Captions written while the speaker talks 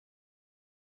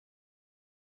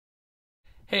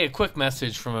Hey, a quick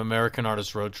message from American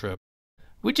Artist Road Trip.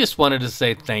 We just wanted to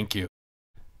say thank you.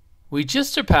 We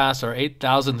just surpassed our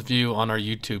 8,000th view on our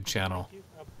YouTube channel.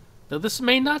 Though this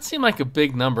may not seem like a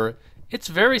big number, it's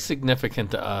very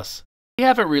significant to us. We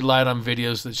haven't relied on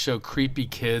videos that show creepy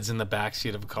kids in the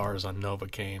backseat of cars on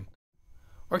Novocaine,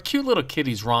 or cute little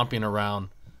kitties romping around,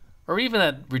 or even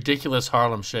that ridiculous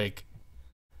Harlem Shake.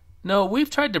 No, we've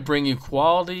tried to bring you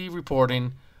quality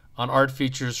reporting on art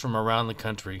features from around the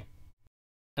country.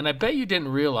 And I bet you didn't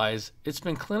realize it's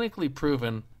been clinically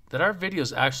proven that our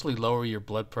videos actually lower your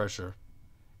blood pressure,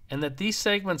 and that these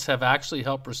segments have actually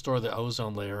helped restore the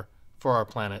ozone layer for our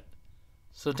planet.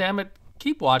 So damn it,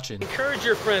 keep watching. Encourage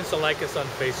your friends to like us on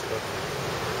Facebook.